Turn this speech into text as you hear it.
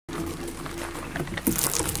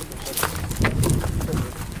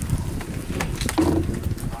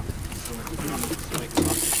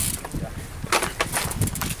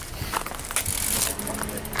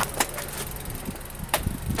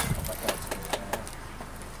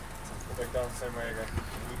Same way again.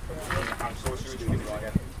 I'm so sure you can go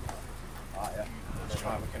again. Ah, yeah. Let's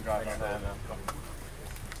try. We can drive down there now.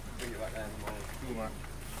 Bring it back there in the morning. Cool, man.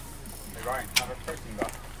 Hey, Ryan, have a protein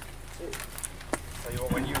bar. So you,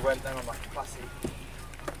 when you went down on that classy.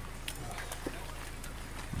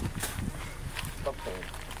 Stop pulling.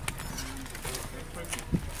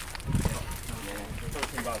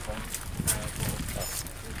 Protein bar, son.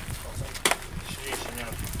 Sheesh,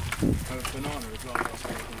 yeah. A banana as well.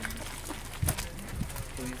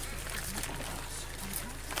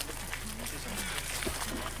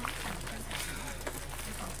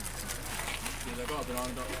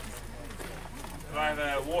 I have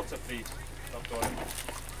a water feed.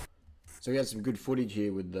 So we had some good footage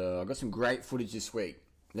here with I got some great footage this week.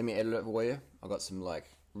 Let me edit it for you. I got some like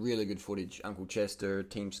really good footage. Uncle Chester,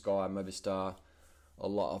 Team Sky, Movistar, a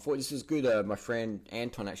lot. I thought this was good. My friend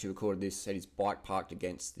Anton actually recorded this. Had his bike parked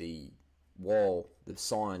against the wall, the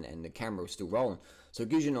sign, and the camera was still rolling. So it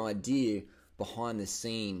gives you an idea behind the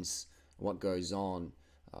scenes what goes on.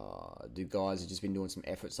 The guys have just been doing some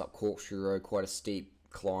efforts up Corkscrew Road, quite a steep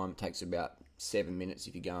climb. It takes about 7 minutes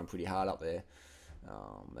if you're going pretty hard up there.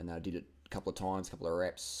 And they did it a couple of times, a couple of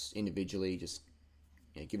reps individually, just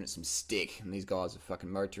giving it some stick. And these guys are fucking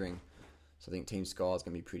motoring. So I think Team Sky's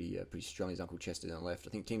going to be pretty strong. There's Uncle Chester down the left. I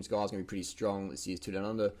think Team Sky's going to be pretty strong this year's 2 Down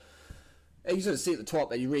Under. And you sort of see at the top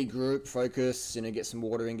that you regroup, focus, get some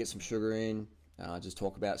water in, get some sugar in, just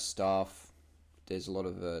talk about stuff. There's a lot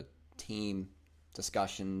of team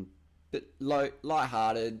discussion, bit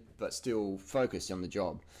light-hearted, but still focused on the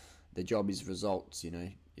job. The job is results,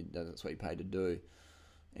 that's what you're paid to do.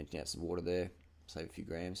 Emptying out some water there, save a few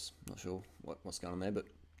grams. Not sure what's going on there, but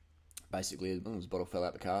basically, this bottle fell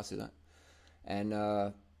out the car, see that? And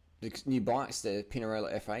the new bikes, the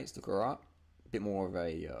Pinarello F8s, look alright. A bit more of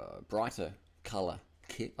a brighter colour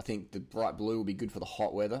kit. I think the bright blue will be good for the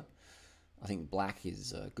hot weather. I think black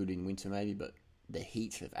is good in winter maybe, but the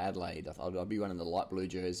heat of Adelaide, I'll be running the light blue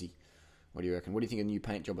jersey. What do you reckon? What do you think of the new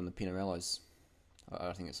paint job on the Pinarellos?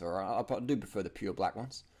 I think it's alright. I do prefer the pure black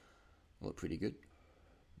ones. They look pretty good.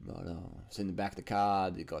 But so in the back of the car,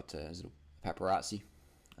 they got paparazzi,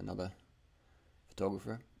 another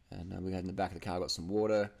photographer, and we had in the back of the car got some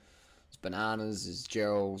water, there's bananas, there's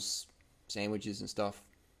gels, sandwiches and stuff.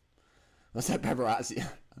 What's that paparazzi?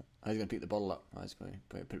 I was going to pick the bottle up. I was going to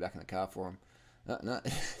put it back in the car for him. No,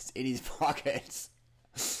 it's in his pockets.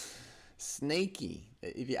 Sneaky.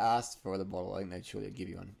 If you asked for the bottle, I think they'd surely give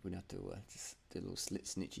you one. We'd have to just do a little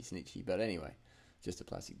snitchy. But anyway, just a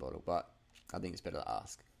plastic bottle. But I think it's better to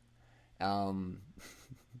ask.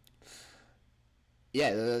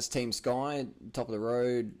 Yeah, that's Team Sky, top of the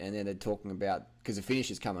road, and then they're talking about, because the finish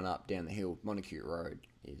is coming up down the hill, Monacute Road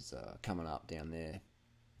is coming up down there,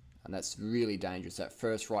 and that's really dangerous. That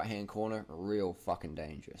first right-hand corner, real fucking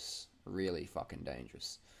dangerous. Really fucking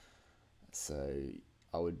dangerous. So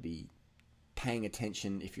I would be paying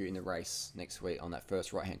attention if you're in the race next week on that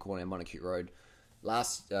first right-hand corner on Monacute Road.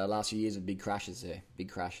 Last few years of big crashes there,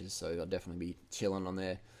 so I'll definitely be chilling on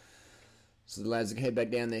there. So the lads head back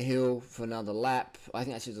down the hill for another lap. I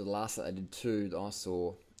think actually the last that I did too, that I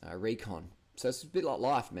saw recon. So it's a bit like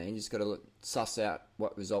life, man. You just got to suss out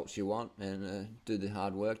what results you want and do the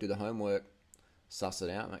hard work, do the homework, suss it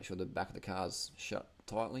out, make sure the back of the car's shut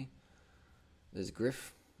tightly. There's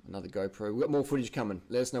Griff, another GoPro. We've got more footage coming.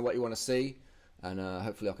 Let us know what you want to see, and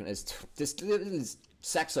hopefully I can. There's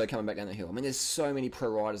Saxo coming back down the hill. I mean, there's so many pro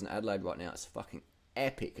riders in Adelaide right now. It's fucking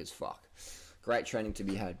epic as fuck. Great training to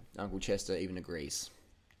be had. Uncle Chester even agrees.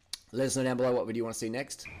 Let us know down below what video you want to see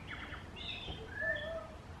next.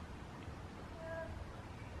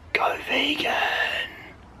 Go vegan!